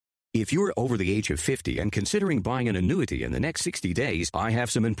If you're over the age of 50 and considering buying an annuity in the next 60 days, I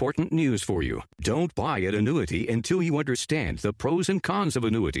have some important news for you. Don't buy an annuity until you understand the pros and cons of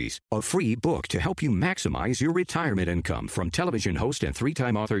annuities. A free book to help you maximize your retirement income from television host and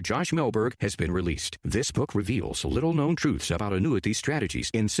three-time author Josh Melberg has been released. This book reveals little-known truths about annuity strategies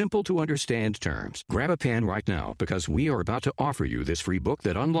in simple-to-understand terms. Grab a pen right now because we are about to offer you this free book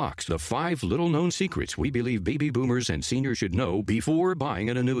that unlocks the 5 little-known secrets we believe baby boomers and seniors should know before buying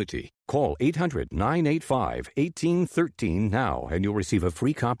an annuity. Call 800-985-1813 now, and you'll receive a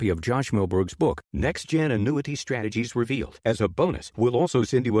free copy of Josh Melberg's book, Next Gen Annuity Strategies Revealed. As a bonus, we'll also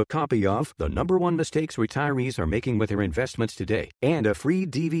send you a copy of The #1 Mistakes Retirees Are Making with Their Investments Today, and a free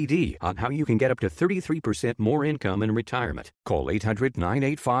DVD on how you can get up to 33% more income in retirement. Call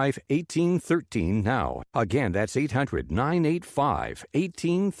 800-985-1813 now. Again, that's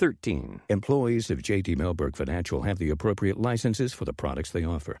 800-985-1813. Employees of J.D. Melberg Financial have the appropriate licenses for the products they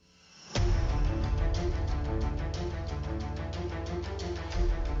offer.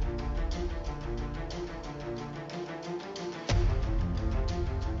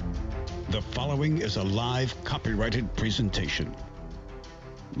 The following is a live copyrighted presentation.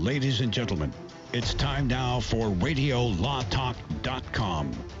 Ladies and gentlemen, it's time now for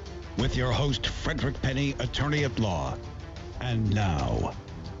RadioLawTalk.com with your host, Frederick Penny, attorney at law. And now,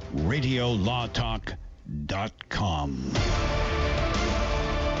 RadioLawTalk.com.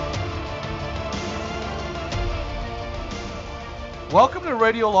 Welcome to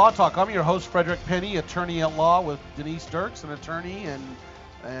Radio Law Talk. I'm your host, Frederick Penny, attorney at law, with Denise Dirks, an attorney, and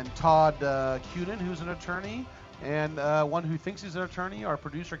Todd Cunin, who's an attorney, and one who thinks he's an attorney, our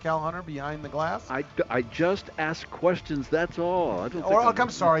producer, Cal Hunter, behind the glass. I just ask questions, that's all. I'm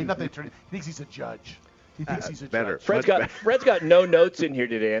sorry, not the attorney. He thinks he's a judge. He thinks he's a better. judge. Fred's got no notes in here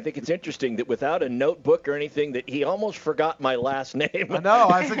today. I think it's interesting that without a notebook or anything, that he almost forgot my last name. I know,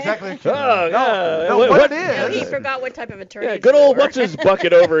 that's exactly what what it is. No, he forgot what type of attorney. Yeah, good old what's his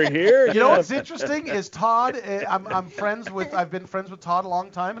bucket over here. You know what's interesting is Todd. I've been friends with Todd a long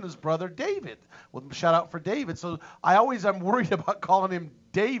time, and his brother David. Well, shout out for David. So I'm worried about calling him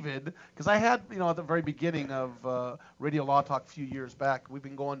David, because I had, at the very beginning of Radio Law Talk a few years back, we've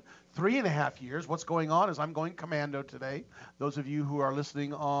been going 3.5 years. What's going on is I'm going commando today. Those of you who are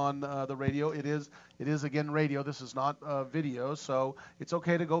listening on the radio, it is again radio. This is not video, so it's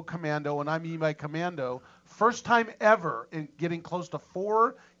okay to go commando. When I mean by commando, first time ever in getting close to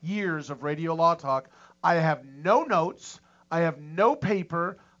 4 years of Radio Law Talk, I have no notes. I have no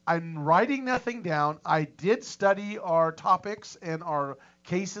paper. I'm writing nothing down. I did study our topics and our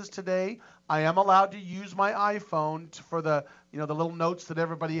cases today. I am allowed to use my iPhone for the little notes that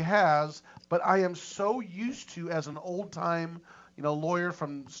everybody has, but I am so used to, as an old-time lawyer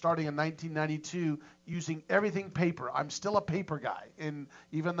from starting in 1992, using everything paper. I'm still a paper guy, and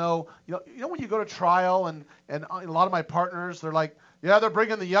even though when you go to trial and a lot of my partners, they're like, yeah, they're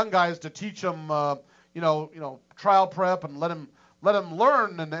bringing the young guys to teach them trial prep and let them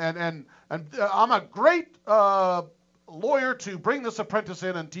learn, and I'm a great lawyer to bring this apprentice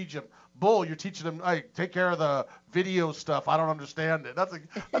in and teach him. Bull, you're teaching them, hey, take care of the video stuff. I don't understand it. That's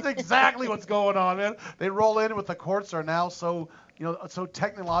exactly what's going on, man. They roll in with the courts are now so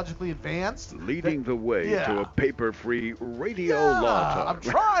technologically advanced. Leading the way to a paper-free Radio Law Talk.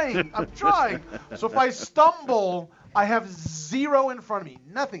 I'm trying. So if I stumble, I have zero in front of me,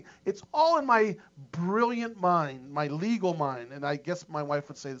 nothing. It's all in my brilliant mind, my legal mind, and I guess my wife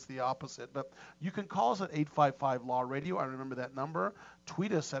would say it's the opposite. But you can call us at 855-LAW-RADIO. I remember that number.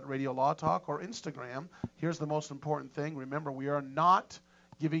 Tweet us at Radio Law Talk or Instagram. Here's the most important thing. Remember, we are not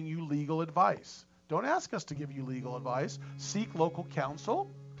giving you legal advice. Don't ask us to give you legal advice. Seek local counsel.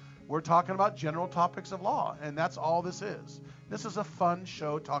 We're talking about general topics of law, and that's all this is. This is a fun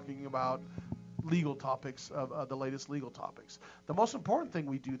show talking about legal topics, of the latest legal topics. The most important thing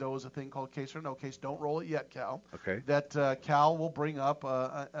we do, though, is a thing called case or no case. Don't roll it yet, Cal. Okay. That Cal will bring up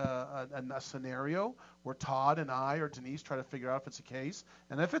a scenario where Todd and I or Denise try to figure out if it's a case,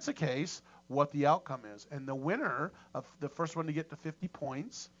 and if it's a case, what the outcome is. And the winner of the first one to get to 50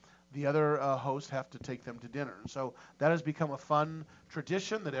 points, the other hosts have to take them to dinner. So that has become a fun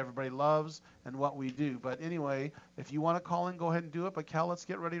tradition that everybody loves and what we do. But anyway, if you want to call in, go ahead and do it. But Cal, let's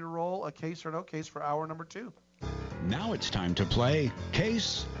get ready to roll a case or no case for hour number 2. Now it's time to play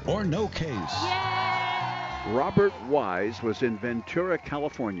Case or No Case. Yay! Robert Wise was in Ventura,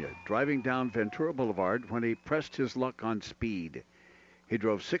 California, driving down Ventura Boulevard when he pressed his luck on speed. He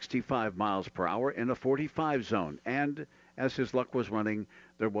drove 65 miles per hour in a 45 zone, and as his luck was running,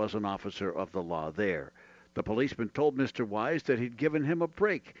 there was an officer of the law there. The policeman told Mr. Wise that he'd given him a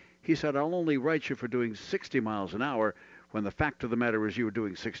break. He said, I'll only write you for doing 60 miles an hour when the fact of the matter is you were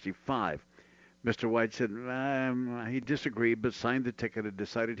doing 65. Mr. White said he disagreed, but signed the ticket and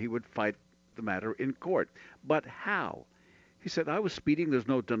decided he would fight the matter in court. But how? He said, I was speeding, there's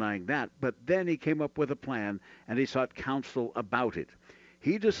no denying that. But then he came up with a plan, and he sought counsel about it.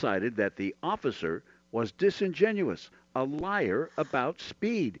 He decided that the officer was disingenuous, a liar about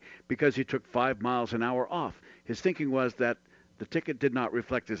speed, because he took 5 miles an hour off. His thinking was that the ticket did not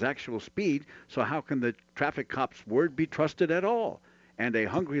reflect his actual speed, so how can the traffic cop's word be trusted at all? And a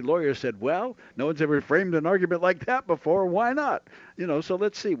hungry lawyer said, well, no one's ever framed an argument like that before. Why not? So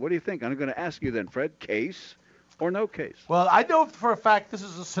let's see. What do you think? I'm going to ask you then, Fred, case or no case? Well, I know for a fact this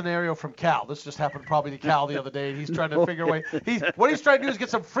is a scenario from Cal. This just happened probably to Cal the other day, and he's trying to figure a way. What he's trying to do is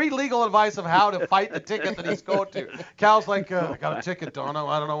get some free legal advice of how to fight the ticket that he's going to. Cal's like, I got a ticket, Donna.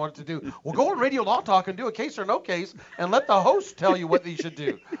 I don't know what to do. Well, go on Radio Law Talk and do a case or no case, and let the host tell you what he should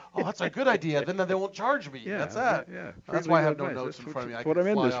do. Oh, that's a good idea. Then they won't charge me. Yeah, that's that. Yeah. That's why I have no notes in front of me. That's what I'm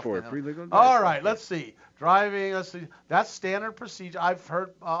in this for. Free legal advice. All right, let's see. Driving, let's see. That's standard procedure. I've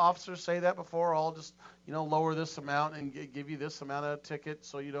heard officers say that before. I'll just, lower this amount and give you this amount of ticket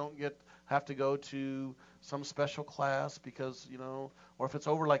so you don't have to go to some special class because, or if it's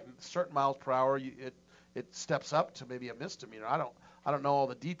over like certain miles per hour, it steps up to maybe a misdemeanor. I don't know all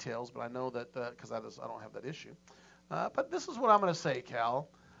the details, but I know that because I don't have that issue. But this is what I'm going to say, Cal.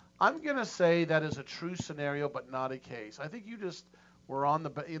 I'm going to say that is a true scenario, but not a case. I think you just were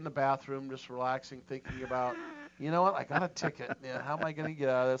in the bathroom, just relaxing, thinking about, you know what, I got a ticket. Yeah, how am I going to get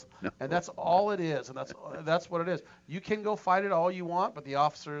out of this? No. And that's all it is, and that's what it is. You can go fight it all you want, but the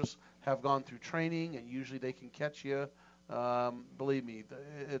officers have gone through training, and usually they can catch you. Believe me,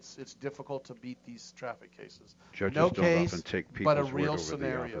 it's difficult to beat these traffic cases. Judges no don't case, often take but a people's real word over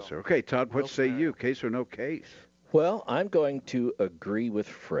scenario. the officer. Okay, Todd, what say you? Case or no case? Well, I'm going to agree with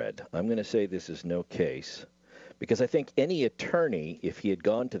Fred. I'm going to say this is no case because I think any attorney, if he had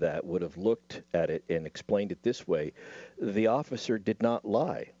gone to that, would have looked at it and explained it this way. The officer did not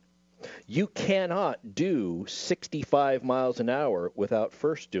lie. You cannot do 65 miles an hour without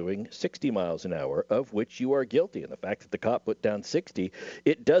first doing 60 miles an hour, of which you are guilty. And the fact that the cop put down 60,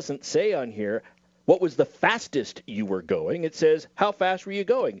 it doesn't say on here what was the fastest you were going. It says, how fast were you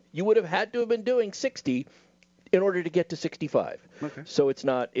going? You would have had to have been doing 60 in order to get to 65. Okay. So it's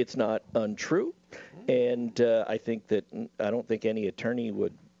not untrue. And I don't think any attorney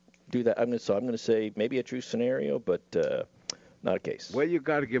would do that. I'm going to say maybe a true scenario, but not a case. Well, you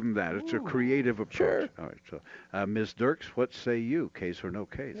got to give them that. It's a creative approach. Sure. All right. So, Ms. Dirks, what say you? Case or no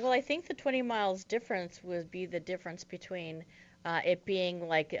case? Well, I think the 20 miles difference would be the difference between it being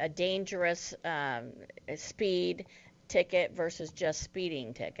like a dangerous speed ticket versus just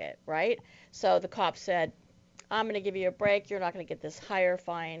speeding ticket, right? So the cop said, I'm going to give you a break. You're not going to get this higher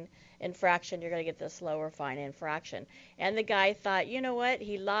fine infraction. You're going to get this lower fine infraction. And the guy thought, you know what?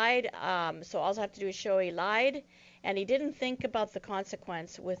 He lied. So all I have to do is show he lied. And he didn't think about the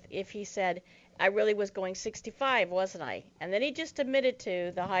consequence if he said, I really was going 65, wasn't I? And then he just admitted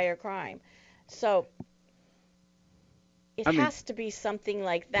to the higher crime. So it has to be something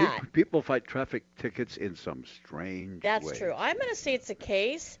like that. People fight traffic tickets in some strange That's ways. true. I'm going to say it's a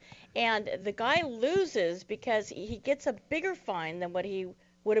case, and the guy loses because he gets a bigger fine than what he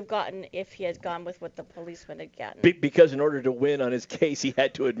would have gotten if he had gone with what the policeman had gotten. Because in order to win on his case, he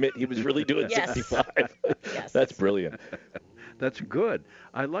had to admit he was really doing Yes. 65. Yes. That's brilliant. That's good.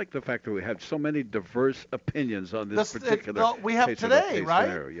 I like the fact that we have so many diverse opinions on this particular we have case of a today, case right?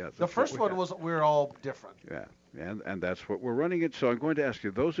 scenario. Yes, the that's what first we one have. was we're all different. Yeah, and that's what we're running it. So I'm going to ask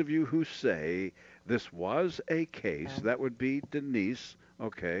you, those of you who say this was a case, that would be Denise.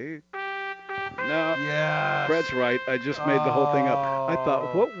 Okay. No. Yeah. Fred's right. I just made the whole thing up. I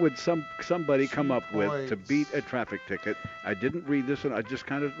thought, what would somebody come up with to points. beat a traffic ticket? I didn't read this, and I just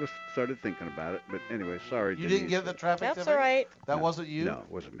kind of started thinking about it. But anyway, sorry, You Denise. didn't get the traffic That's ticket? all right. That wasn't you? No,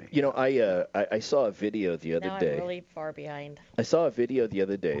 it wasn't me. You know, I saw a video the other Now day. I'm really far behind. I saw a video the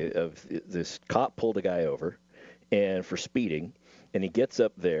other day of this cop pulled a guy over and for speeding, and he gets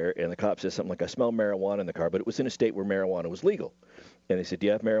up there, and the cop says something like, I smell marijuana in the car, but it was in a state where marijuana was legal. And they said, do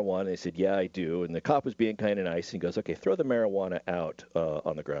you have marijuana? And they said, yeah, I do. And the cop was being kind of nice, and he goes, okay, throw the marijuana out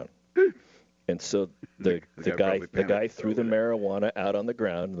on the ground. And so the guy threw the marijuana out on the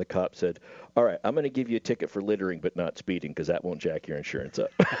ground, and the cop said, all right, I'm going to give you a ticket for littering but not speeding because that won't jack your insurance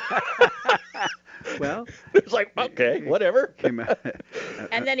up. Well, It was like, okay, whatever.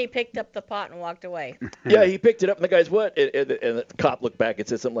 And then he picked up the pot and walked away. Yeah, he picked it up, and the guy's, what? And the cop looked back and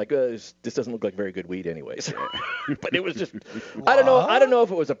said something like, this doesn't look like very good weed anyways. But it was just, I don't know if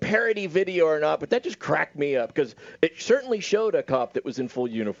it was a parody video or not, but that just cracked me up because it certainly showed a cop that was in full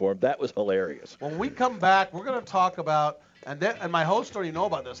uniform. That was hilarious. When we come back, we're going to talk about And my host already know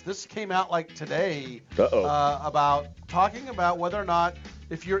about this. This came out like today Uh-oh. about talking about whether or not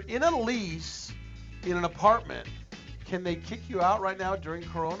if you're in a lease in an apartment, can they kick you out right now during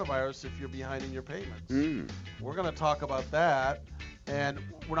coronavirus if you're behind in your payments? We're going to talk about that, and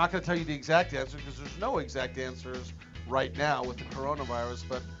we're not going to tell you the exact answer because there's no exact answers right now with the coronavirus,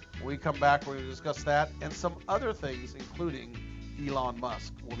 but when we come back, we're going to discuss that and some other things, including Elon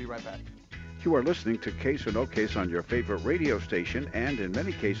Musk. We'll be right back. You are listening to Case or No Case on your favorite radio station and in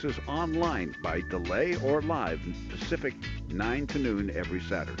many cases online by delay or live Pacific 9 to noon every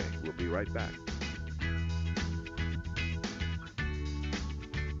Saturday. We'll be right back.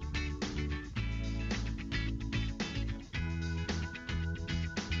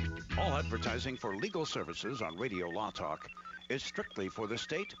 All advertising for legal services on Radio Law Talk is strictly for the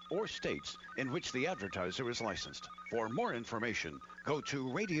state or states in which the advertiser is licensed. For more information, go to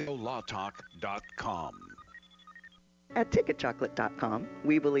radiolawtalk.com. At ticketchocolate.com,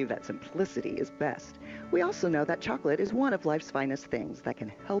 we believe that simplicity is best. We also know that chocolate is one of life's finest things that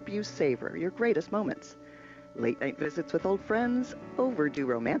can help you savor your greatest moments. Late night visits with old friends, overdue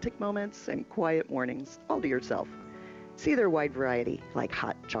romantic moments, and quiet mornings all to yourself. See their wide variety, like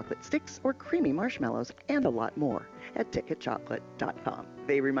hot chocolate sticks or creamy marshmallows, and a lot more at ticketchocolate.com.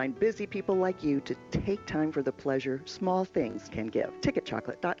 They remind busy people like you to take time for the pleasure small things can give.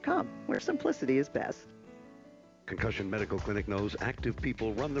 Ticketchocolate.com, where simplicity is best. Concussion Medical Clinic knows active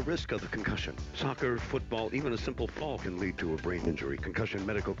people run the risk of the concussion. Soccer, football, even a simple fall can lead to a brain injury. Concussion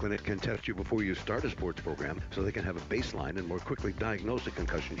Medical Clinic can test you before you start a sports program so they can have a baseline and more quickly diagnose a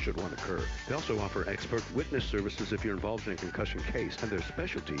concussion should one occur. They also offer expert witness services if you're involved in a concussion case, and their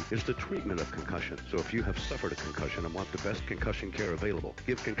specialty is the treatment of concussion. So if you have suffered a concussion and want the best concussion care available,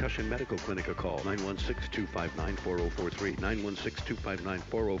 give Concussion Medical Clinic a call, 916-259-4043,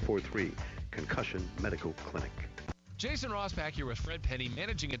 916-259-4043, Concussion Medical Clinic. Jason Rosbach here with Fred Penny,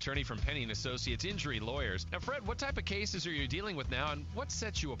 managing attorney from Penny & Associates Injury Lawyers. Now, Fred, what type of cases are you dealing with now, and what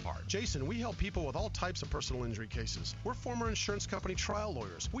sets you apart? Jason, we help people with all types of personal injury cases. We're former insurance company trial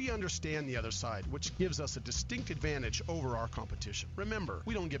lawyers. We understand the other side, which gives us a distinct advantage over our competition. Remember,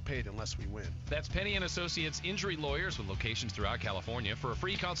 we don't get paid unless we win. That's Penny & Associates Injury Lawyers with locations throughout California. For a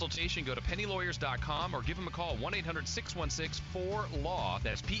free consultation, go to pennylawyers.com or give them a call, 1-800-616-4LAW.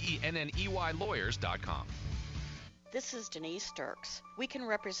 That's PENNEY lawyers.com. This is Denise Dirks. We can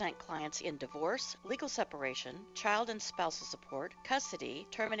represent clients in divorce, legal separation, child and spousal support, custody,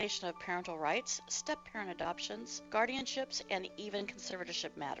 termination of parental rights, step-parent adoptions, guardianships, and even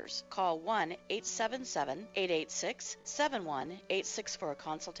conservatorship matters. Call 1-877-886-7186 for a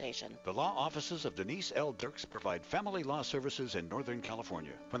consultation. The law offices of Denise L. Dirks provide family law services in Northern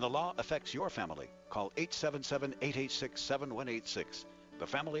California. When the law affects your family, call 877-886-7186. The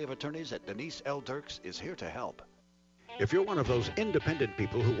family of attorneys at Denise L. Dirks is here to help. If you're one of those independent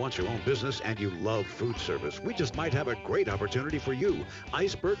people who wants your own business and you love food service, we just might have a great opportunity for you.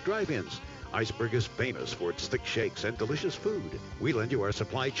 Iceberg Drive-Ins. Iceberg is famous for its thick shakes and delicious food. We lend you our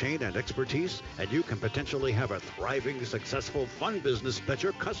supply chain and expertise, and you can potentially have a thriving, successful, fun business that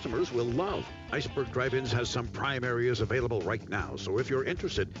your customers will love. Iceberg Drive-Ins has some prime areas available right now, so if you're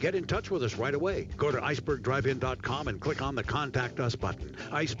interested, get in touch with us right away. Go to icebergdrivein.com and click on the Contact Us button.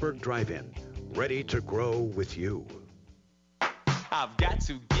 Iceberg Drive-In, ready to grow with you. I've got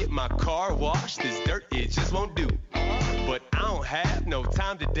to get my car washed. This dirt, it just won't do. But I don't have no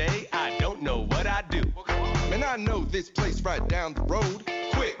time today. I don't know what I do. Man, I know this place right down the road.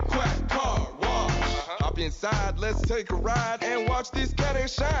 Quick Quack Car Wash. Hop inside, let's take a ride and watch this cat and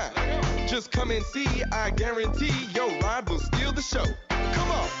shine. Just come and see, I guarantee your ride will steal the show.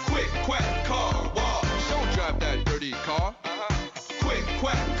 Come on, Quick Quack Car Wash. Don't drive that dirty car. Quick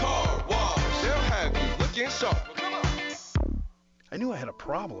Quack Car Wash. They'll have you looking sharp. I knew I had a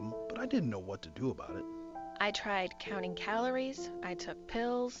problem, but I didn't know what to do about it. I tried counting calories, I took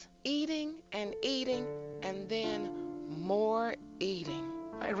pills, eating, and then more eating.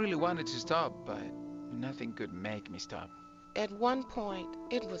 I really wanted to stop, but nothing could make me stop. At one point,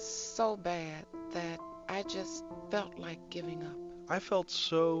 it was so bad that I just felt like giving up. I felt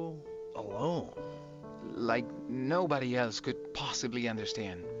so alone. Like nobody else could possibly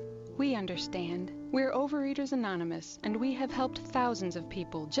understand. We understand. We're Overeaters Anonymous, and we have helped thousands of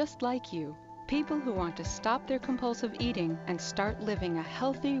people just like you. People who want to stop their compulsive eating and start living a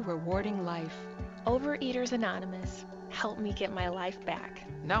healthy, rewarding life. Overeaters Anonymous, help me get my life back.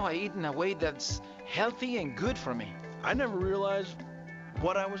 Now I eat in a way that's healthy and good for me. I never realized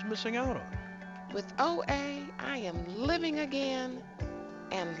what I was missing out on. With OA, I am living again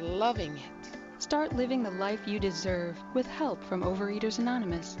and loving it. Start living the life you deserve with help from Overeaters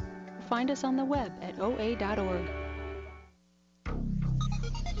Anonymous. Find us on the web at oa.org.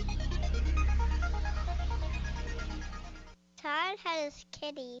 Todd had his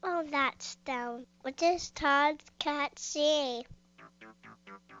kitty on that stone. What does Todd's cat see?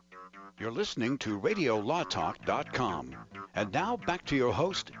 You're listening to RadioLawTalk.com. And now back to your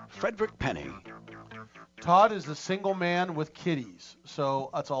host, Frederick Penny. Todd is a single man with kitties. So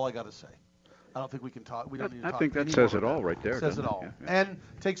that's all I got to say. I don't think we can talk. We don't need to talk. I think that any says more it all about right there. Says it doesn't all. Yeah. And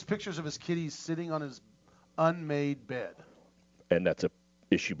takes pictures of his kitties sitting on his unmade bed. And that's a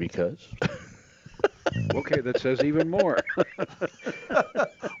issue because? Okay, that says even more. A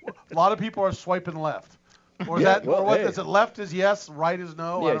lot of people are swiping left. Or is Yeah, that, well, or what hey. is it? Left is yes, right is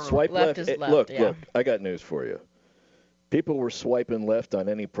no. I Yeah, don't know. swipe left. Left is left, Look, yeah. I got news for you. People were swiping left on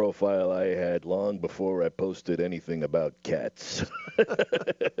any profile I had long before I posted anything about cats.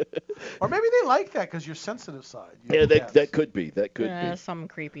 Or maybe they like that because your sensitive side. Yeah, that could be. That could be. Something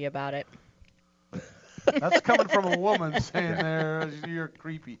creepy about it. That's coming from a woman saying you're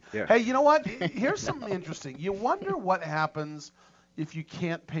creepy. Yeah. Hey, you know what? Here's something interesting. You wonder what happens if you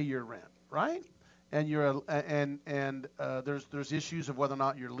can't pay your rent, right? And there's issues of whether or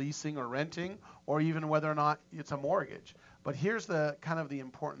not you're leasing or renting, or even whether or not it's a mortgage. But here's the kind of the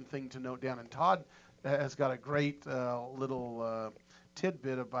important thing to note down. And Todd has got a great little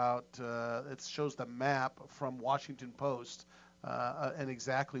tidbit about it shows the map from Washington Post and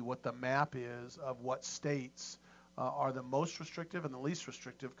exactly what the map is of what states are the most restrictive and the least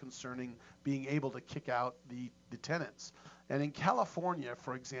restrictive concerning being able to kick out the tenants. And in California,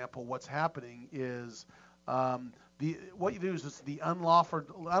 for example, what's happening is what you do is the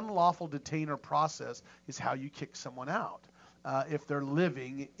unlawful detainer process is how you kick someone out if they're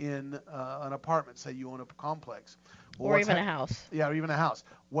living in an apartment. Say you own a complex. Or even a house. Yeah, or even a house.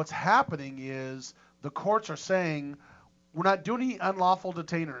 What's happening is the courts are saying we're not doing any unlawful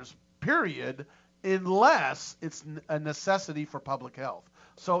detainers, period, unless it's a necessity for public health.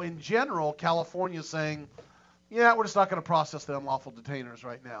 So in general, California's saying, yeah, we're just not going to process the unlawful detainers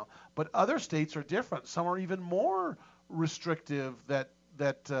right now. But other states are different. Some are even more restrictive that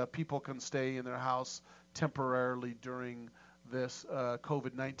people can stay in their house temporarily during this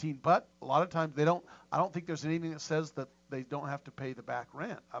COVID-19. But a lot of times they don't. I don't think there's anything that says that they don't have to pay the back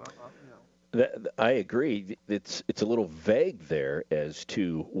rent. I don't know. I agree. It's a little vague there as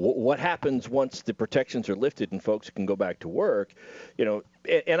to what happens once the protections are lifted and folks can go back to work.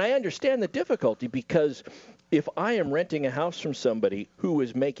 And I understand the difficulty because if I am renting a house from somebody who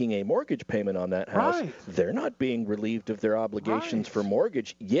is making a mortgage payment on that house, Right. they're not being relieved of their obligations for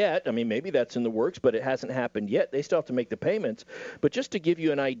mortgage yet. I mean, maybe that's in the works, but it hasn't happened yet. They still have to make the payments. But just to give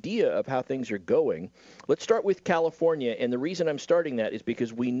you an idea of how things are going, let's start with California. And the reason I'm starting that is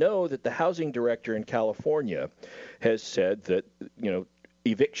because we know that the housing director in California has said that,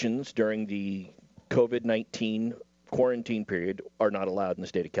 evictions during the COVID-19 quarantine period are not allowed in the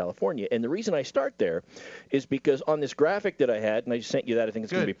state of California. And the reason I start there is because on this graphic that I had, and I just sent you that, I think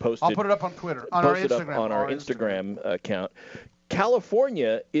it's going to be posted. I'll put it up on Twitter, on our posted Instagram. up on our Instagram account.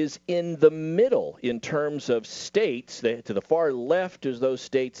 California is in the middle in terms of states. To the far left is those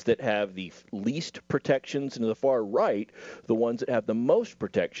states that have the least protections, and to the far right, the ones that have the most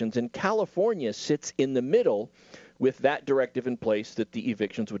protections. And California sits in the middle with that directive in place that the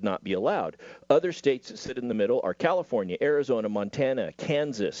evictions would not be allowed. Other states that sit in the middle are California, Arizona, Montana,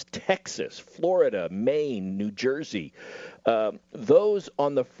 Kansas, Texas, Florida, Maine, New Jersey. Those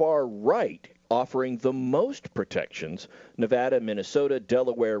on the far right offering the most protections, Nevada, Minnesota,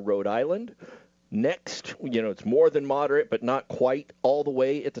 Delaware, Rhode Island. Next, it's more than moderate, but not quite all the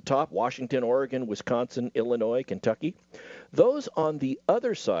way at the top, Washington, Oregon, Wisconsin, Illinois, Kentucky. Those on the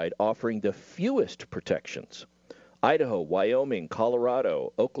other side offering the fewest protections, Idaho, Wyoming,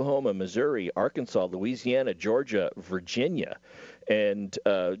 Colorado, Oklahoma, Missouri, Arkansas, Louisiana, Georgia, Virginia. And,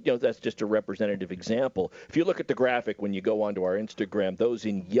 that's just a representative example. If you look at the graphic when you go onto our Instagram, those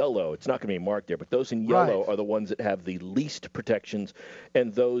in yellow, it's not going to be marked there, but those in yellow are the ones that have the least protections,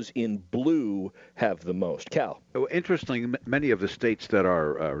 and those in blue have the most. Cal? Interestingly, many of the states that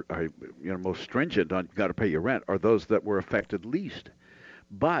are most stringent on got to pay your rent are those that were affected least.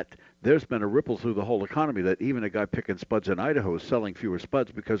 But there's been a ripple through the whole economy that even a guy picking spuds in Idaho is selling fewer spuds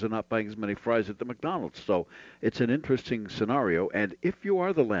because they're not buying as many fries at the McDonald's. So it's an interesting scenario. And if you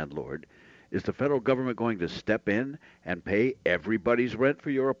are the landlord, is the federal government going to step in and pay everybody's rent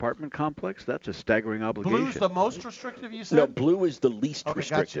for your apartment complex? That's a staggering obligation. Blue's the most restrictive, you said? No, blue is the least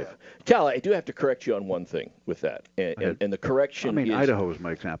restrictive. Gotcha. Cal, I do have to correct you on one thing with that. And the correction is... Idaho is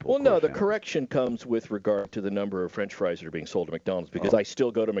my example. Well, no, the correction comes with regard to the number of French fries that are being sold at McDonald's, because I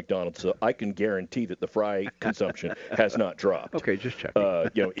still go to McDonald's, so I can guarantee that the fry consumption has not dropped. Okay, just checking.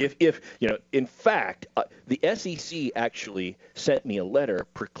 In fact, the SEC actually sent me a letter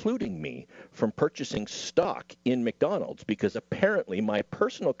precluding me from purchasing stock in McDonald's because apparently my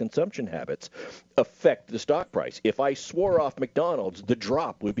personal consumption habits affect the stock price. If I swore off McDonald's, the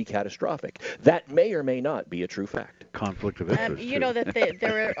drop would be catastrophic. That may or may not be a true fact. Conflict of interest. You know that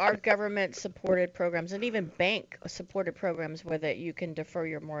there are government-supported programs and even bank-supported programs where that you can defer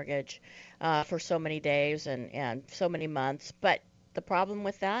your mortgage for so many days and so many months. But the problem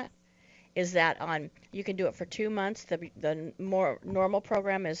with that is that you can do it for 2 months. The more normal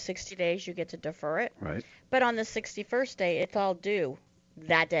program is 60 days. You get to defer it. Right. But on the 61st day, it's all due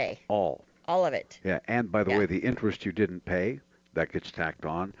that day. All of it. Yeah, and by the way, the interest you didn't pay, that gets tacked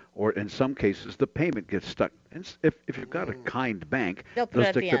on, or in some cases, the payment gets stuck. If you've got a kind bank, they'll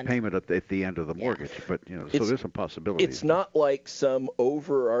stick the payment at the end of the mortgage. But so there's some possibilities. It's not like some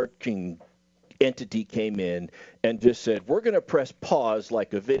overarching entity came in and just said, we're going to press pause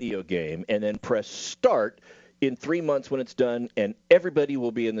like a video game and then press start in 3 months when it's done, and everybody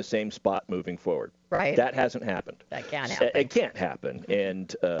will be in the same spot moving forward. Right. That hasn't happened. That can't happen. It can't happen.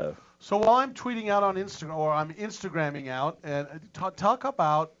 And so while I'm tweeting out on Instagram, or I'm Instagramming out, and talk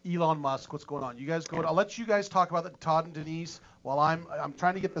about Elon Musk, what's going on. You guys go. I'll let you guys talk about that, Todd and Denise, while I'm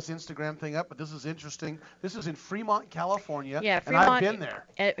trying to get this Instagram thing up. But this is interesting. This is in Fremont, California. Yeah, Fremont, and I've been there.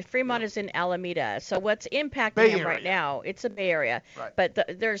 Fremont is in Alameda. So what's impacting him right now? It's a Bay Area. Right.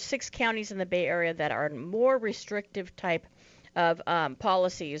 But there's 6 counties in the Bay Area that are more restrictive type of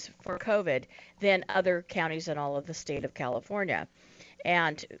policies for COVID than other counties in all of the state of California.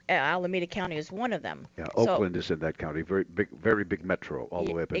 And Alameda County is one of them. Yeah, Oakland is in that county, very big metro, all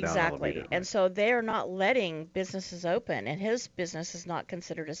the way up and down Alameda. Exactly. And so they're not letting businesses open, and his business is not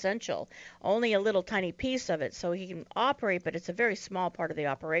considered essential. Only a little tiny piece of it, so he can operate, but it's a very small part of the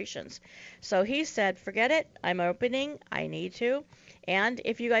operations. So he said, forget it, I'm opening, I need to. And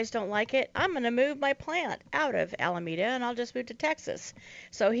if you guys don't like it, I'm going to move my plant out of Alameda, and I'll just move to Texas.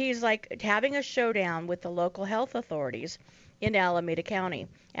 So he's like having a showdown with the local health authorities in Alameda County.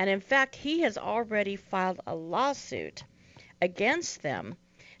 And in fact, he has already filed a lawsuit against them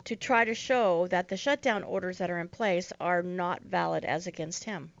to try to show that the shutdown orders that are in place are not valid as against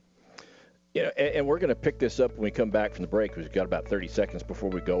him. Yeah, and we're going to pick this up when we come back from the break. We've got about 30 seconds before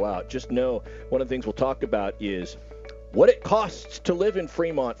we go out. Just know one of the things we'll talk about is what it costs to live in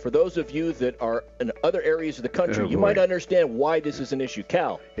Fremont. For those of you that are in other areas of the country, you might understand why this is an issue.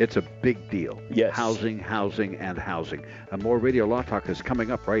 Cal. It's a big deal. Yes. Housing. And more Radio Law Talk is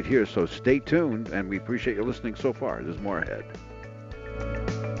coming up right here, so stay tuned, and we appreciate you listening so far. There's more ahead.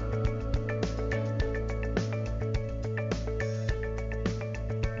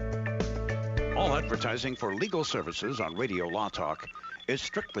 All advertising for legal services on Radio Law Talk is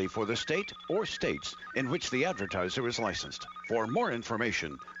strictly for the state or states in which the advertiser is licensed. For more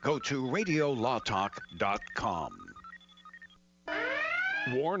information, go to radiolawtalk.com.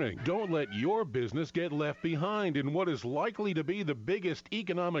 Warning, don't let your business get left behind in what is likely to be the biggest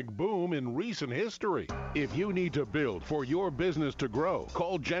economic boom in recent history. If you need to build for your business to grow,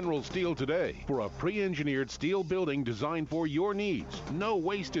 call General Steel today for a pre-engineered steel building designed for your needs. No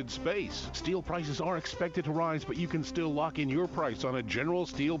wasted space. Steel prices are expected to rise, but you can still lock in your price on a General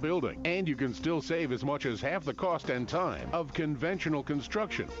Steel building. And you can still save as much as half the cost and time of conventional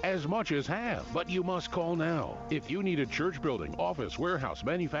construction. As much as half. But you must call now. If you need a church building, office, warehouse,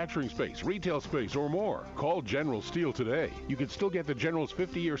 manufacturing space, retail space, or more, call General Steel today. You can still get the General's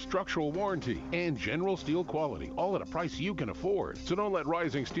 50-year structural warranty and General Steel quality, all at a price you can afford. So don't let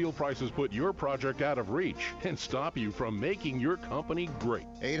rising steel prices put your project out of reach and stop you from making your company great.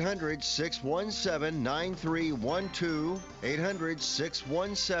 800-617-9312.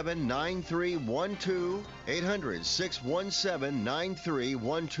 800-617-9312.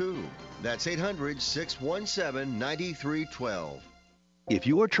 800-617-9312. That's 800-617-9312. If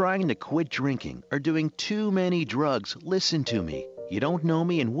you're trying to quit drinking or doing too many drugs, listen to me. You don't know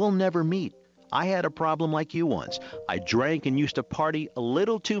me and we'll never meet. I had a problem like you once. I drank and used to party a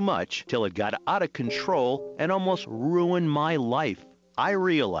little too much till it got out of control and almost ruined my life. I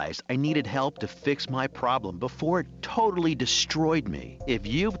realized I needed help to fix my problem before it totally destroyed me. If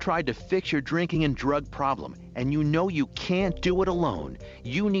you've tried to fix your drinking and drug problem and you know you can't do it alone,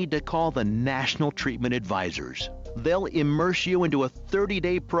 you need to call the National Treatment Advisors. They'll immerse you into a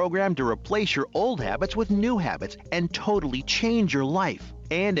 30-day program to replace your old habits with new habits and totally change your life.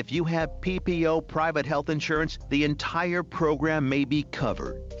 And if you have PPO private health insurance, the entire program may be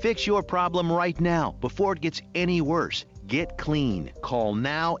covered. Fix your problem right now before it gets any worse. Get clean. Call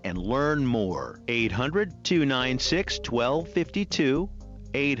now and learn more. 800-296-1252.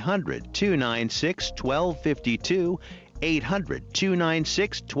 800-296-1252.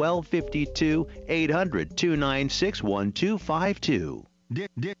 800-296-1252. 800-296-1252.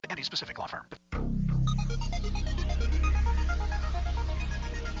 Any specific law firm.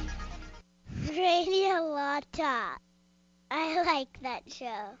 Radio Law Talk. I like that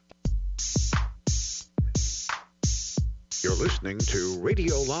show. You're listening to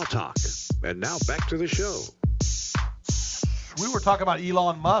Radio Law Talk. And now back to the show. We were talking about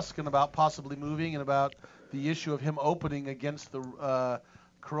Elon Musk and about possibly moving and about the issue of him opening against the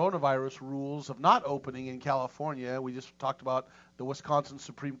coronavirus rules of not opening in California. We just talked about the Wisconsin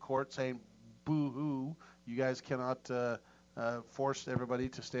Supreme Court saying, boo-hoo, you guys cannot force everybody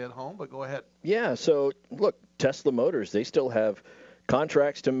to stay at home, but go ahead. Yeah, so look, Tesla Motors, they still have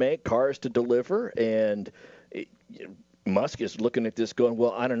contracts to make, cars to deliver, and Musk is looking at this going,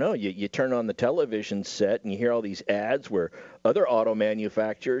 well, I don't know. You turn on the television set and you hear all these ads where other auto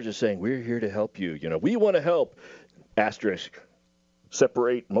manufacturers are saying, we're here to help you. We want to help, asterisk,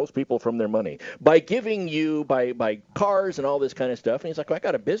 separate most people from their money by giving you, by cars and all this kind of stuff. And he's like, well, I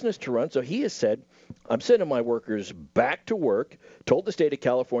got a business to run. So he has said, I'm sending my workers back to work, told the state of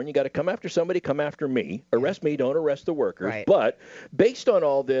California, you got to come after somebody, come after me. Arrest me, don't arrest the workers. Right. But based on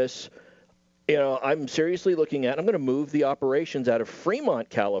all this, I'm seriously looking at, I'm going to move the operations out of Fremont,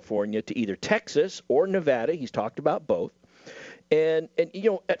 California to either Texas or Nevada. He's talked about both. And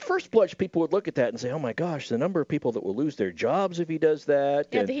at first blush, people would look at that and say, oh, my gosh, the number of people that will lose their jobs if he does that.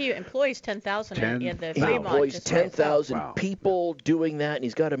 Yeah, he employs 10,000 in the He Fremont. employs 10,000 people doing that, and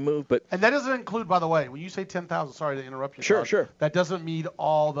he's got to move. But And that doesn't include, by the way, when you say 10,000, sorry to interrupt you. Sure. That doesn't mean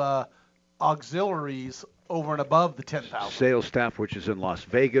all the auxiliaries over and above the 10,000. Sales staff, which is in Las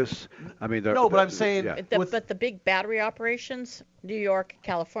Vegas. I mean, but I'm saying, but the big battery operations, New York,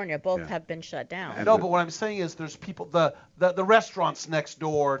 California, both have been shut down. No, but what I'm saying is there's people, the restaurants next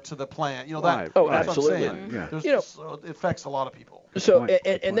door to the plant. Right. That's Absolutely. what I'm saying. So it affects a lot of people. So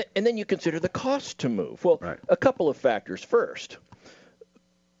and then you consider the cost to move. Well, a couple of factors. First,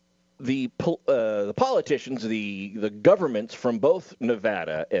 the politicians, the governments from both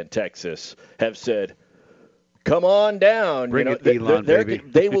Nevada and Texas have said, come on down. Bring it, Elon, baby.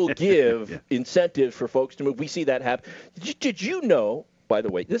 They will give incentives for folks to move. We see that happen. Did you know, by the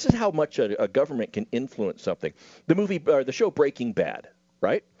way, this is how much a government can influence something. The show Breaking Bad,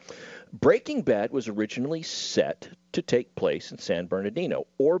 right? Breaking Bad was originally set to take place in San Bernardino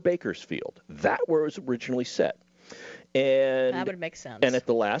or Bakersfield. That was originally set. And that would make sense. And at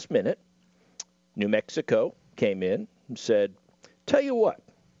the last minute, New Mexico came in and said, tell you what,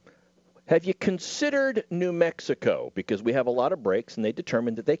 have you considered New Mexico? Because we have a lot of breaks, and they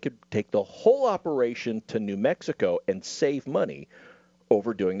determined that they could take the whole operation to New Mexico and save money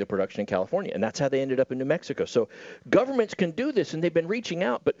over doing the production in California. And that's how they ended up in New Mexico. So governments can do this, and they've been reaching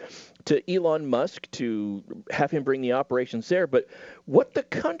out to Elon Musk to have him bring the operations there. But what the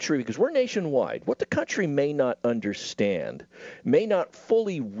country, because we're nationwide, what the country may not understand, may not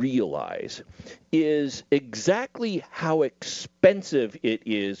fully realize, is exactly how expensive it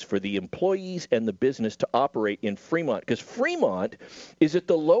is for the employees and the business to operate in Fremont. Because Fremont is at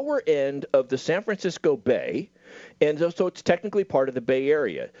the lower end of the San Francisco Bay, and so it's technically part of the Bay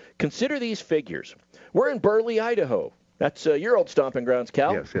Area. Consider these figures. We're in Burley, Idaho. That's your old stomping grounds,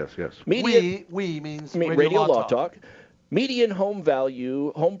 Cal. Yes. We means Radio Law Talk. Median home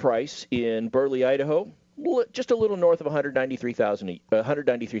price in Burley, Idaho, just a little north of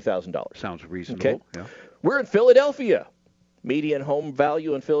 $193,000. Sounds reasonable. Okay. Yeah. We're in Philadelphia. Median home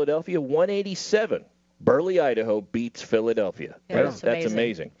value in Philadelphia, $187,000. Burley, Idaho beats Philadelphia. Yeah, that's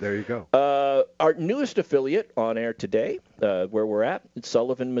amazing. There you go. Our newest affiliate on air today, where we're at, it's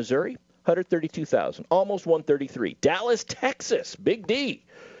Sullivan, Missouri, $132,000, almost $133,000. Dallas, Texas, Big D,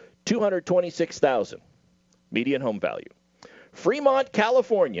 $226,000, median home value. Fremont,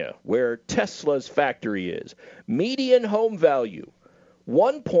 California, where Tesla's factory is, median home value,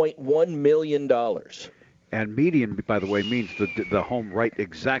 $1.1 million. And median, by the way, means the home right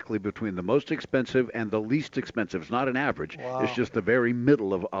exactly between the most expensive and the least expensive. It's not an average. Wow. It's just the very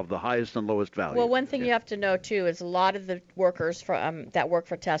middle of the highest and lowest value. Well, one thing you have to know, too, is a lot of the workers that work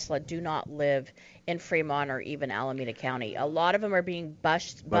for Tesla do not live in Fremont or even Alameda County. A lot of them are being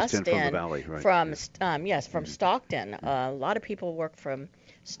bussed in from the valley, right? from Stockton. A lot of people work from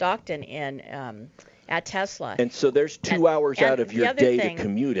Stockton at Tesla. And so there's 2 hours out of your day to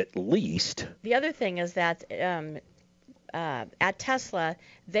commute at least. The other thing is that at Tesla,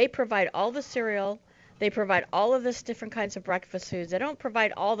 they provide all the cereal. They provide all of this different kinds of breakfast foods. They don't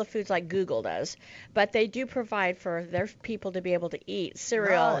provide all the foods like Google does, but they do provide for their people to be able to eat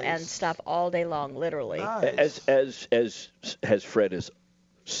cereal and stuff all day long, literally. Nice. As Fred has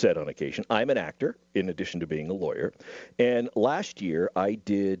said on occasion, I'm an actor in addition to being a lawyer. And last year I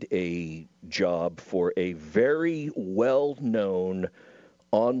did a job for a very well-known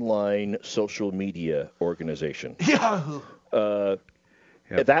online social media organization. Yahoo.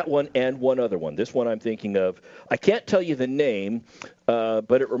 That one and one other one. This one I'm thinking of. I can't tell you the name,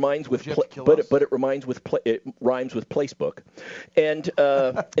 but it reminds with it rhymes with Placebook, and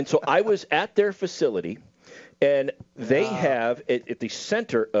so I was at their facility, and they have at the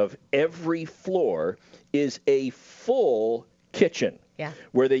center of every floor is a full kitchen. Yeah.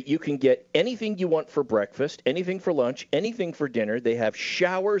 Where you can get anything you want for breakfast, anything for lunch, anything for dinner. They have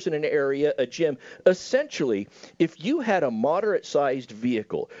showers in an area, a gym. Essentially, if you had a moderate-sized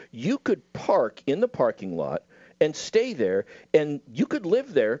vehicle, you could park in the parking lot and stay there, and you could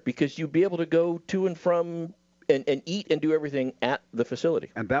live there because you'd be able to go to and from and eat and do everything at the facility.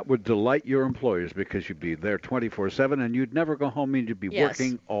 And that would delight your employers because you'd be there 24/7 and you'd never go home and you'd be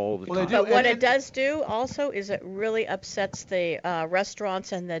working all the time. But what it does do also is it really upsets the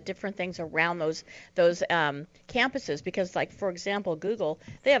restaurants and the different things around those campuses because, like, for example, Google,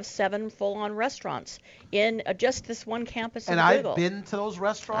 they have 7 full-on restaurants in just this one campus in Google. I've been to those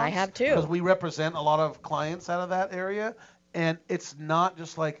restaurants. I have too. Because we represent a lot of clients out of that area, and it's not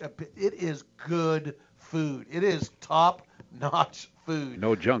just like it is good food. It is top-notch food.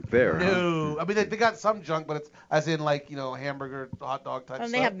 No junk there. No. I mean, they got some junk, but it's as in like, hamburger, hot dog type stuff.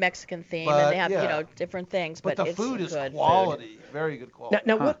 And they have Mexican theme, and they have, different things. But the it's food is good quality. Very good quality.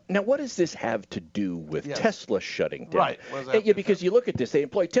 Now, what does this have to do with Tesla shutting down? Right. What does that have to do? Because you look at this, they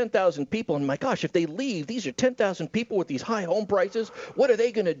employ 10,000 people, and my gosh, if they leave, these are 10,000 people with these high home prices. What are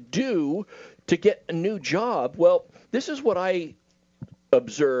they going to do to get a new job? Well, this is what I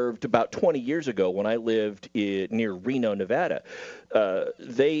observed about 20 years ago when I lived near Reno, Nevada.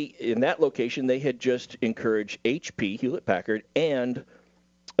 In that location, they had just encouraged HP, Hewlett-Packard, and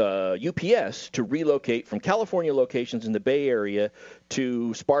UPS to relocate from California locations in the Bay Area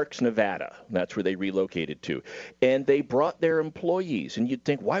to Sparks, Nevada. That's where they relocated to. And they brought their employees. And you'd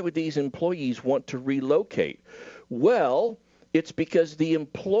think, why would these employees want to relocate? Well, it's because the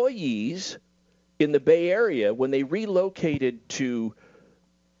employees in the Bay Area, when they relocated to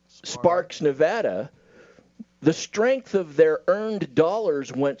Sparks, Nevada, the strength of their earned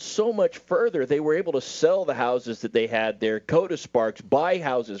dollars went so much further. They were able to sell the houses that they had there, go to Sparks, buy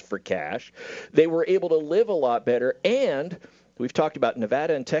houses for cash. They were able to live a lot better. And we've talked about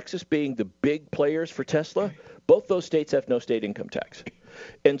Nevada and Texas being the big players for Tesla. Both those states have no state income tax.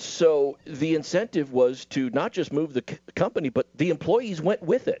 And so the incentive was to not just move the company, but the employees went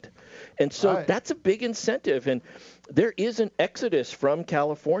with it. And so that's a big incentive. And there is an exodus from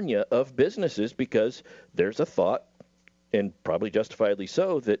California of businesses because there's a thought, and probably justifiably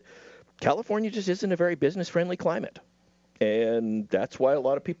so, that California just isn't a very business-friendly climate. And that's why a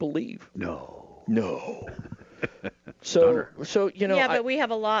lot of people leave. No. So Yeah, but we have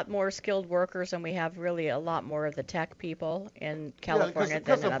a lot more skilled workers, and we have really a lot more of the tech people in California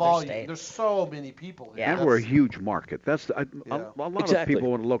than in other states. There's so many people here. And we're a huge market. That's a lot of people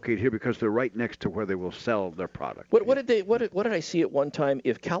want to locate here because they're right next to where they will sell their product. What did I see at one time?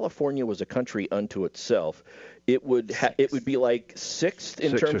 If California was a country unto itself, it would be like sixth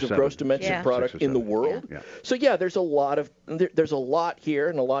in terms of gross domestic product in the world. Yeah. So there's a lot here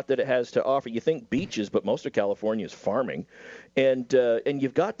and a lot that it has to offer. You think beaches, but most of California is farming, and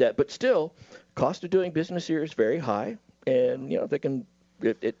you've got that. But still, cost of doing business here is very high, and they can.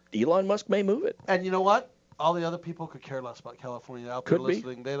 Elon Musk may move it. And you know what? All the other people could care less about California out there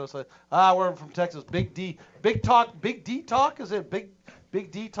listening. They don't say, we're from Texas. Big D talk. Is it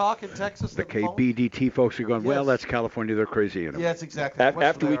Big D talk in Texas? The KBDT folks are going, well, that's California. They're crazy. Yeah, that's exactly.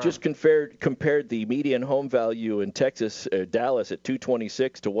 After we just compared the median home value in Texas, Dallas at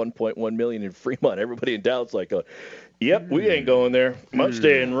 $226 to $1.1 million in Fremont, everybody in Dallas like, yep, we ain't going there. I'm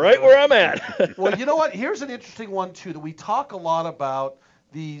staying right where I'm at. Well, you know what? Here's an interesting one too that we talk a lot about.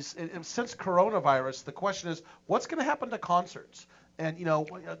 These, and since coronavirus, the question is, what's going to happen to concerts? And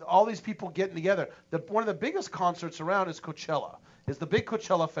all these people getting together. One of the biggest concerts around is Coachella. Is the big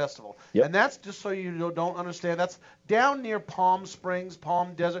Coachella festival. Yep. And that's, just so you don't understand, that's down near Palm Springs,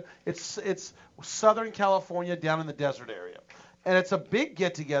 Palm Desert. It's Southern California, down in the desert area, and it's a big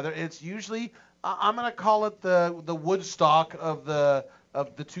get together. It's usually I'm going to call it the Woodstock of the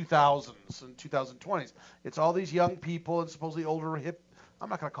 2000s and 2020s. It's all these young people and supposedly older hip. I'm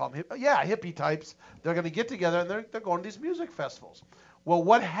not going to call them hippie types. They're going to get together and they're going to these music festivals. Well,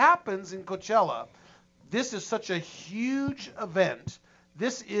 what happens in Coachella? This is such a huge event.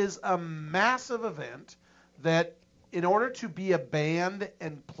 This is a massive event that in order to be a band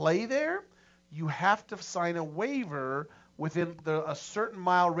and play there, you have to sign a waiver within a certain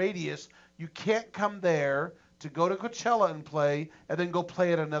mile radius. You can't come there to go to Coachella and play and then go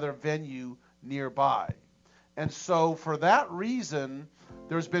play at another venue nearby. And so for that reason,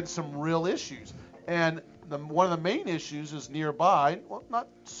 there's been some real issues. And one of the main issues is nearby, well, not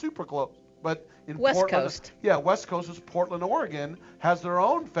super close, but in West Portland. Coast. Yeah, West Coast is Portland, Oregon, has their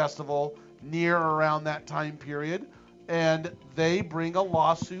own festival near around that time period, and they bring a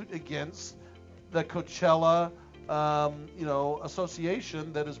lawsuit against the Coachella,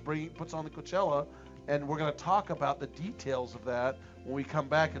 association that puts on the Coachella, and we're going to talk about the details of that when we come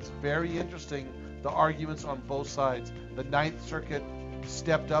back. It's very interesting, the arguments on both sides. The Ninth Circuit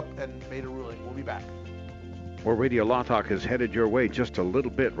stepped up and made a ruling. We'll be back. More Radio Law Talk is headed your way just a little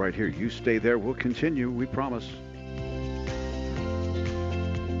bit right here. You stay there. We'll continue. We promise.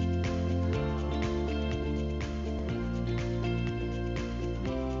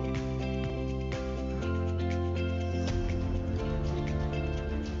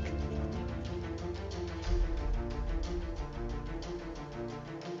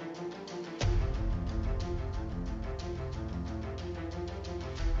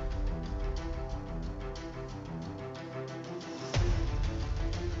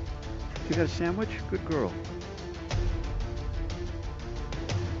 You got a sandwich? Good girl.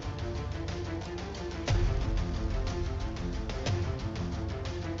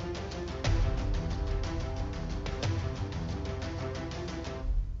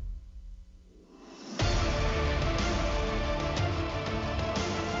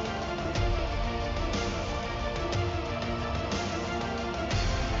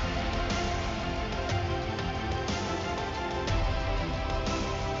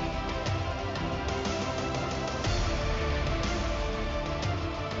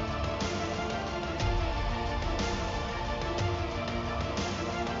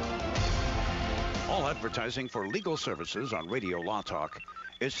 Advertising for legal services on Radio Law Talk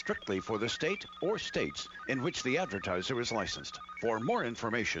is strictly for the state or states in which the advertiser is licensed. For more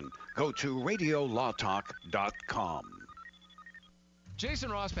information, go to radiolawtalk.com. Jason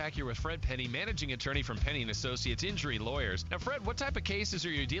Rosbach here with Fred Penny, managing attorney from Penny & Associates Injury Lawyers. Now, Fred, what type of cases are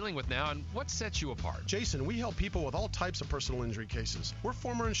you dealing with now, and what sets you apart? Jason, we help people with all types of personal injury cases. We're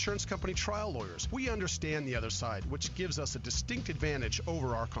former insurance company trial lawyers. We understand the other side, which gives us a distinct advantage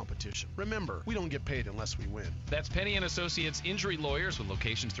over our competition. Remember, we don't get paid unless we win. That's Penny & Associates Injury Lawyers with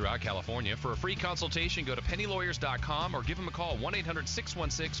locations throughout California. For a free consultation, go to pennylawyers.com or give them a call,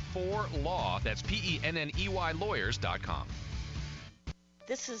 1-800-616-4LAW. That's PENNEY lawyers.com.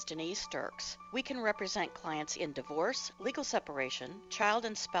 This is Denise Sturks. We can represent clients in divorce, legal separation, child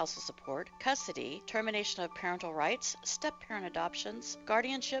and spousal support, custody, termination of parental rights, step-parent adoptions,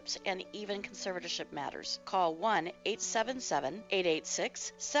 guardianships, and even conservatorship matters. Call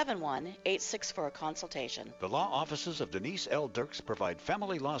 1-877-886-7186 for a consultation. The law offices of Denise L. Dirks provide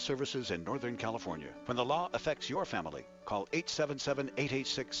family law services in Northern California. When the law affects your family, call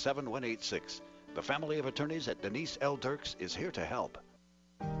 877-886-7186. The family of attorneys at Denise L. Dirks is here to help.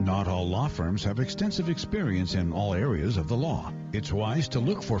 Not all law firms have extensive experience in all areas of the law. It's wise to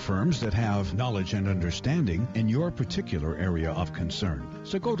look for firms that have knowledge and understanding in your particular area of concern.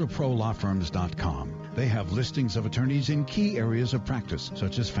 So go to prolawfirms.com. They have listings of attorneys in key areas of practice,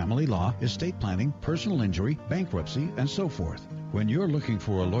 such as family law, estate planning, personal injury, bankruptcy, and so forth. When you're looking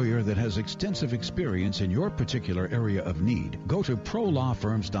for a lawyer that has extensive experience in your particular area of need, go to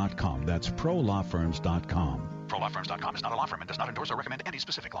prolawfirms.com. That's prolawfirms.com. ProLawFirms.com is not a law firm and does not endorse or recommend any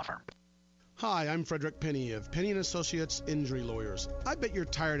specific law firm. Hi, I'm Frederick Penny of Penny & Associates Injury Lawyers. I bet you're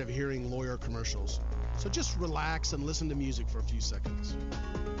tired of hearing lawyer commercials. So just relax and listen to music for a few seconds.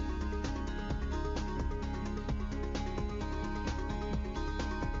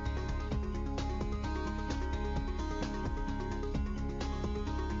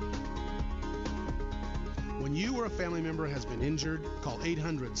 When you or a family member has been injured, call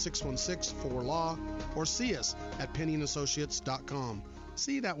 800-616-4LAW or see us at PennyandAssociates.com.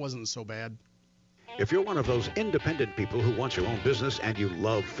 See, that wasn't so bad. If you're one of those independent people who wants your own business and you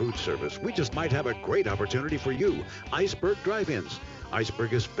love food service, we just might have a great opportunity for you. Iceberg Drive-Ins.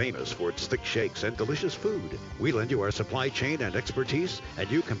 Iceberg is famous for its thick shakes and delicious food. We lend you our supply chain and expertise, and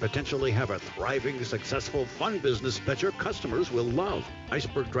you can potentially have a thriving, successful, fun business that your customers will love.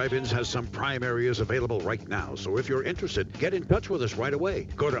 Iceberg Drive-Ins has some prime areas available right now, so if you're interested, get in touch with us right away.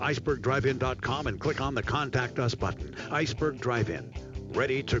 Go to icebergdrivein.com and click on the Contact Us button. Iceberg Drive-In,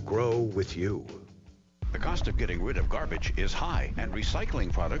 ready to grow with you. The cost of getting rid of garbage is high, and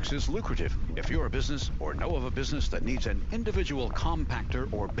recycling products is lucrative. If you're a business or know of a business that needs an individual compactor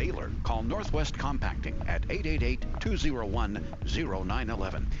or baler, call Northwest Compacting at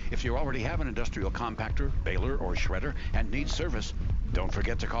 888-201-0911. If you already have an industrial compactor, baler, or shredder and need service, don't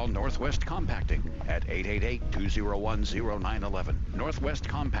forget to call Northwest Compacting at 888-201-0911. Northwest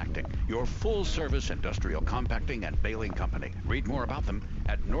Compacting, your full-service industrial compacting and baling company. Read more about them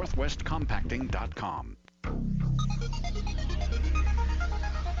at northwestcompacting.com.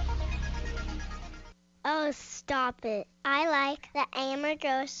 Oh, stop it. I like the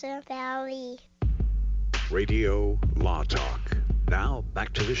Amargosa Valley. Radio Law Talk. Now,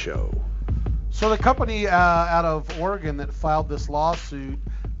 back to the show. So the company out of Oregon that filed this lawsuit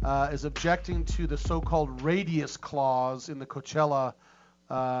is objecting to the so-called radius clause in the Coachella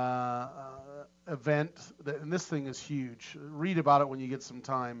event. And this thing is huge. Read about it when you get some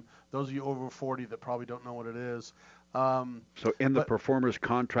time. Those of you over 40 that probably don't know what it is. So in the performer's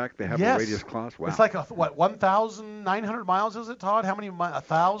contract, they have yes, a radius clause? Wow. It's like, 1,900 miles, is it, Todd? How many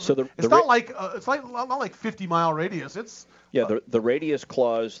 1,000? So it's not like 50-mile radius. It's the radius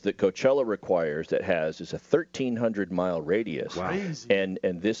clause that Coachella requires that has is a 1,300-mile radius. Wow. Crazy. And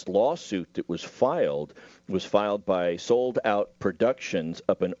this lawsuit that was filed by Sold Out Productions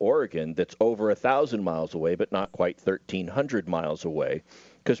up in Oregon that's over 1,000 miles away, but not quite 1,300 miles away,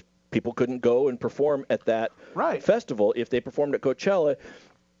 because people couldn't go and perform at that festival if they performed at Coachella.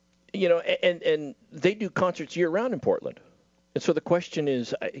 You know, and they do concerts year-round in Portland. And so the question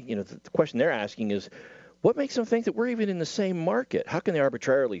is, the question they're asking is, what makes them think that we're even in the same market? How can they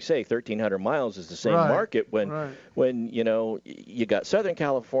arbitrarily say 1,300 miles is the same market when you got Southern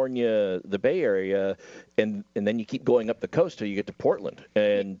California, the Bay Area, and then you keep going up the coast till you get to Portland.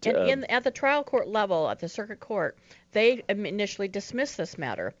 And at the trial court level, at the circuit court, they initially dismissed this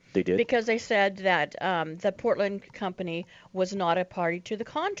matter. They did? Because they said that the Portland company was not a party to the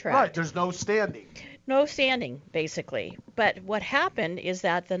contract. Right, there's no standing. No standing, basically. But what happened is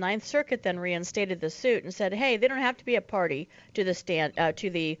that the Ninth Circuit then reinstated the suit and said, hey, they don't have to be a party to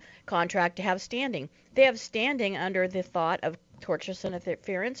the contract to have standing. They have standing under the thought of tortious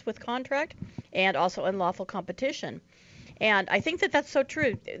interference with contract and also unlawful competition. And I think that that's so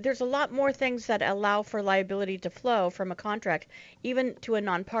true. There's a lot more things that allow for liability to flow from a contract, even to a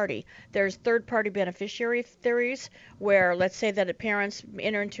non-party. There's third-party beneficiary theories where, let's say that parents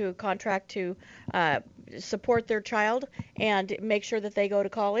enter into a contract to support their child and make sure that they go to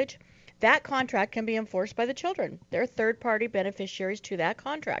college. That contract can be enforced by the children. They're third-party beneficiaries to that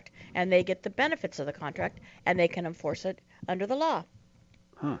contract, and they get the benefits of the contract, and they can enforce it under the law.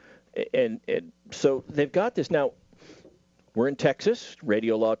 Huh. And so they've got this now. We're in Texas.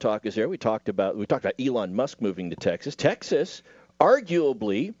 Radio Law Talk is there. We talked about Elon Musk moving to Texas. Texas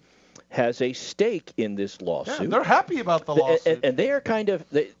arguably has a stake in this lawsuit. Yeah, they're happy about the lawsuit. And they are kind of,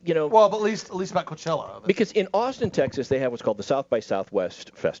 Well, but at least about Coachella. Because in Austin, Texas, they have what's called the South by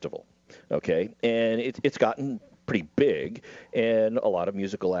Southwest Festival. Okay, and it's gotten pretty big, and a lot of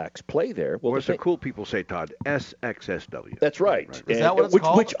musical acts play there. Well, as the cool people say, Todd, SXSW. That's right. Is that what it's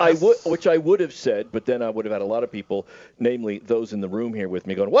called? Which I would have said, but then I would have had a lot of people, namely those in the room here with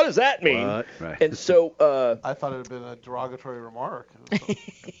me, going, "What does that mean?" Right. And so I thought it had been a derogatory remark.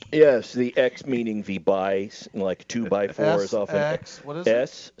 Yes, the X meaning the by, like 2x4 is often S, what is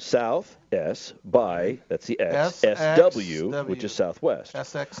S it? South, S by, that's the X, SW, which is Southwest.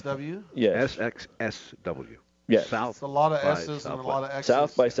 SXW. Yes. SXSW. Yes. It's a lot of S's and a lot of X's.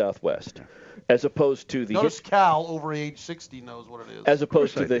 South by Southwest. As opposed to the... Notice Cal, over age 60, knows what it is. As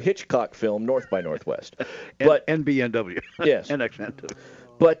opposed to the Hitchcock film, North by Northwest. But NBNW. Yes. NXNW.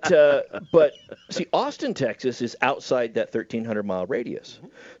 But see, Austin, Texas is outside that 1,300-mile radius. Mm-hmm.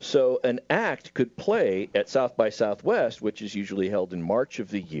 So an act could play at South by Southwest, which is usually held in March of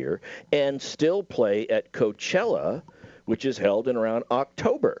the year, and still play at Coachella, which is held in around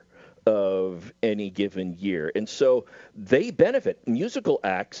October of any given year. And so they benefit. Musical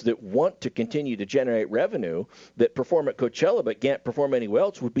acts that want to continue to generate revenue that perform at Coachella but can't perform anywhere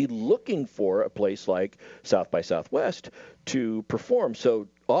else would be looking for a place like South by Southwest to perform. So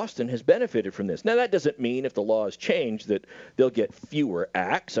Austin has benefited from this. Now, that doesn't mean if the law is changed that they'll get fewer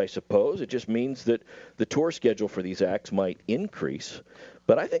acts, I suppose. It just means that the tour schedule for these acts might increase.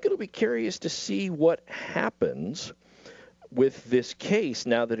 But I think it'll be curious to see what happens with this case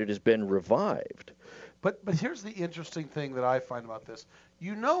now that it has been revived. But here's the interesting thing that I find about this.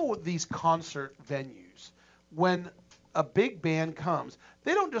 You know, these concert venues, when a big band comes,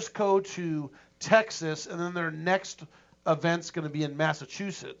 they don't just go to Texas and then their next event's going to be in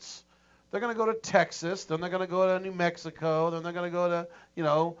Massachusetts. They're going to go to Texas, then they're going to go to New Mexico, then they're going to go to,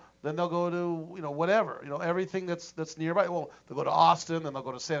 then they'll go to, whatever, everything that's nearby. Well, they'll go to Austin, then they'll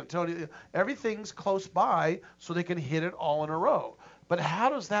go to San Antonio. Everything's close by so they can hit it all in a row. But how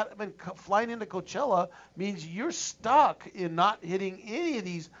does that, flying into Coachella means you're stuck in not hitting any of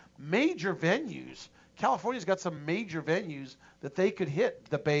these major venues. California's got some major venues that they could hit.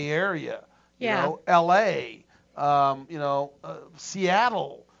 The Bay Area, L.A.,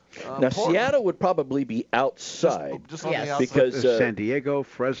 Seattle. Now, Seattle would probably be outside. Just on the outside. Because San Diego,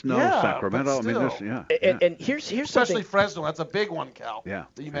 Fresno, Sacramento. And here's especially something. Fresno. That's a big one, Cal. Yeah.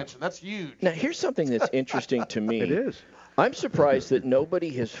 That you mentioned. That's huge. Now, here's something that's interesting to me. It is. I'm surprised that nobody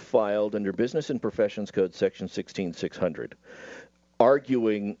has filed under Business and Professions Code Section 16600,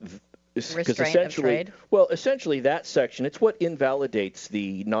 arguing. Because essentially that section, it's what invalidates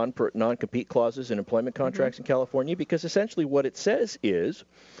the non-compete clauses in employment contracts in California, because essentially what it says is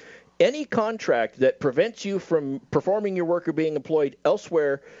any contract that prevents you from performing your work or being employed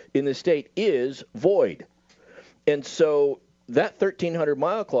elsewhere in the state is void. And so that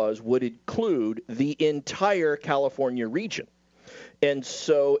 1,300-mile clause would include the entire California region. And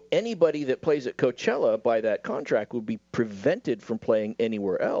so anybody that plays at Coachella by that contract would be prevented from playing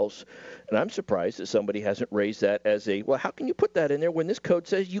anywhere else. And I'm surprised that somebody hasn't raised that as well, how can you put that in there when this code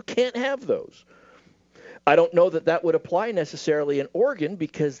says you can't have those? I don't know that that would apply necessarily in Oregon,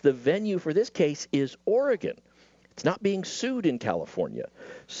 because the venue for this case is Oregon. It's not being sued in California.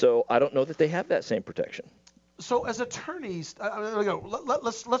 So I don't know that they have that same protection. So as attorneys, let's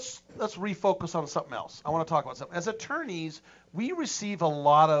refocus on something else. I want to talk about something. As attorneys, we receive a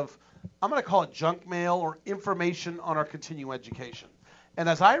lot of, I'm going to call it junk mail or information on our continuing education. And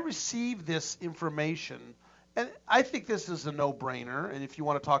as I receive this information, and I think this is a no-brainer, and if you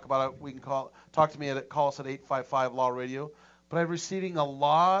want to talk about it, we can call us at 855 Law Radio. But I'm receiving a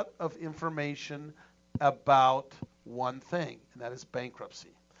lot of information about one thing, and that is bankruptcy.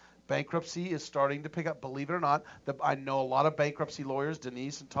 Bankruptcy is starting to pick up, believe it or not. I know a lot of bankruptcy lawyers,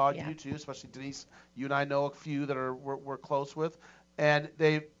 Denise and Todd, you too, especially Denise. You and I know a few that we're close with, and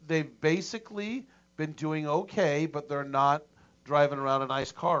they've basically been doing okay, but they're not driving around a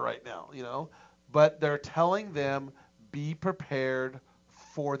nice car right now, But they're telling them, be prepared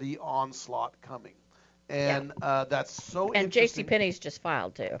for the onslaught coming. And that's so interesting. And JCPenney's just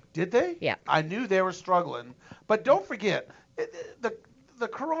filed too. Did they? Yeah. I knew they were struggling, but don't forget, the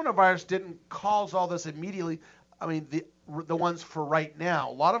coronavirus didn't cause all this immediately. I mean, the ones for right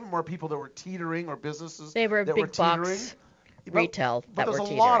now, a lot of them were people that were teetering or businesses that were big teetering. Box Retail but that there's were a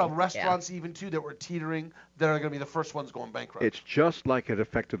teetering. lot of restaurants even too that were teetering that are going to be the first ones going bankrupt. It's just like it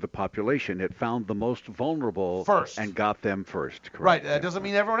affected the population. It found the most vulnerable first and got them first. Correct. Right. That doesn't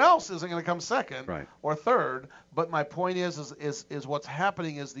mean everyone else isn't going to come second or third. But my point is what's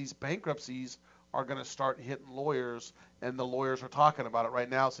happening is these bankruptcies are going to start hitting lawyers, and the lawyers are talking about it right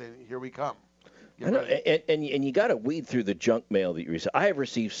now, saying, "Here we come." I know, and you got to weed through the junk mail that you receive. I have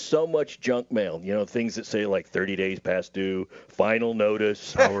received so much junk mail, things that say like 30 days past due, final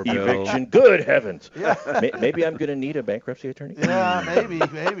notice, eviction. Good heavens. Yeah. Maybe I'm going to need a bankruptcy attorney. Yeah,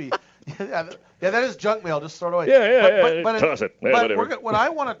 maybe. Yeah, that is junk mail. Just throw it away. But toss it. But what I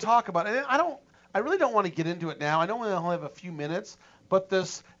want to talk about, and I really don't want to get into it now. I know we only have a few minutes, but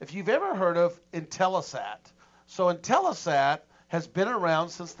if you've ever heard of Intelsat. So Intelsat has been around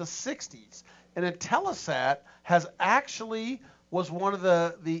since the 60s. And Intelsat has actually was one of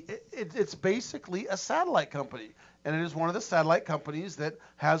it's basically a satellite company. And it is one of the satellite companies that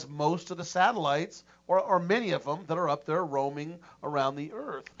has most of the satellites, or many of them, that are up there roaming around the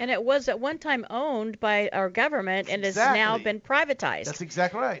Earth. And it was at one time owned by our government and has now been privatized. That's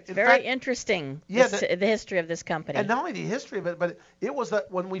exactly right. It's very interesting, the history of this company. And not only the history of it, but it was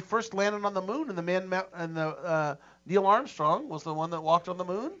that when we first landed on the moon, and Neil Armstrong was the one that walked on the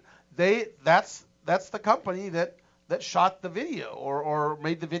moon. That's the company that shot the video or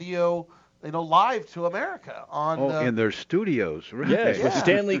made the video live to America on in their studios, right? Yes, with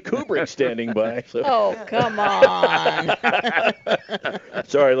Stanley Kubrick standing by. So. Oh, come on.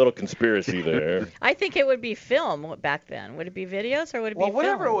 Sorry, a little conspiracy there. I think it would be film back then. Would it be videos or would it be film? Well,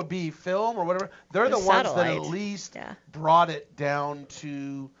 whatever it would be, film or whatever. They're the ones that at least brought it down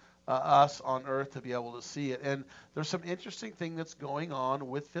to us on Earth to be able to see it. And there's some interesting thing that's going on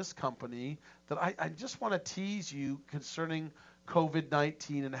with this company that I just want to tease you concerning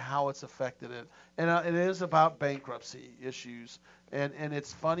COVID-19 and how it's affected it. And it is about bankruptcy issues. And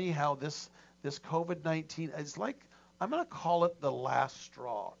it's funny how this COVID-19 is like, I'm going to call it the last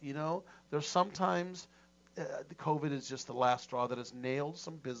straw. There's sometimes the COVID is just the last straw that has nailed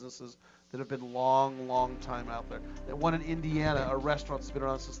some businesses that have been long time out there. That one in Indiana, a restaurant that's been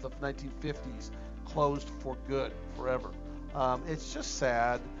around since the 1950s, closed for good, forever. It's just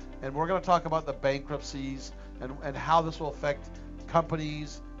sad. And we're going to talk about the bankruptcies and how this will affect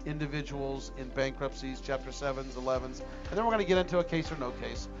companies, individuals in bankruptcies, Chapter 7s, 11s. And then we're going to get into a case or no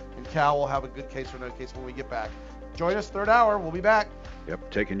case. And Cal will have a good case or no case when we get back. Join us, third hour. We'll be back.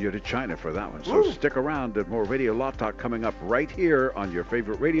 Yep, taking you to China for that one. So Woo. Stick around. There's more Radio Law Talk coming up right here on your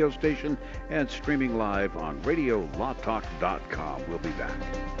favorite radio station and streaming live on RadioLawTalk.com. We'll be back.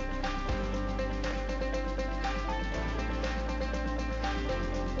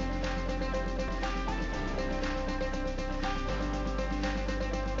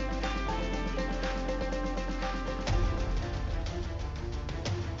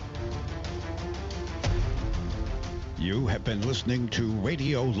 You have been listening to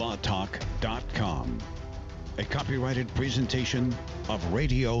RadioLawTalk.com, a copyrighted presentation of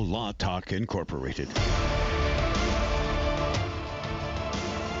Radio Law Talk Incorporated.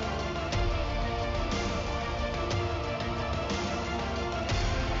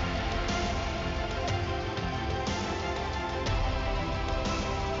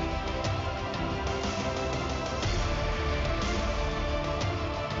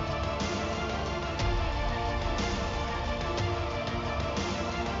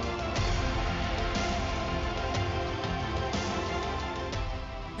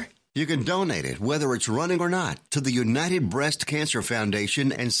 You can donate it, whether it's running or not, to the United Breast Cancer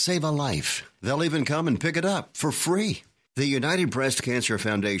Foundation and save a life. They'll even come and pick it up for free. The United Breast Cancer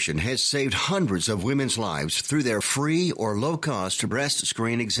Foundation has saved hundreds of women's lives through their free or low-cost breast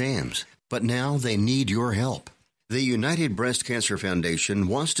screen exams. But now they need your help. The United Breast Cancer Foundation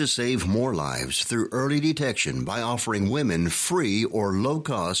wants to save more lives through early detection by offering women free or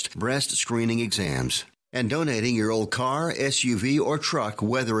low-cost breast screening exams. And donating your old car, SUV, or truck,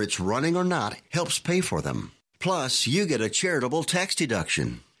 whether it's running or not, helps pay for them. Plus, you get a charitable tax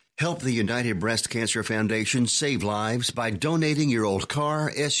deduction. Help the United Breast Cancer Foundation save lives by donating your old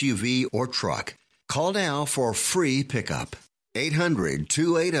car, SUV, or truck. Call now for free pickup.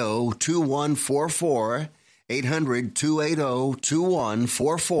 800-280-2144.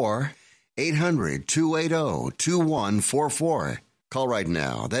 800-280-2144. 800-280-2144. Call right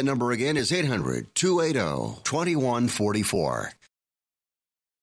now. That number again is 800-280-2144.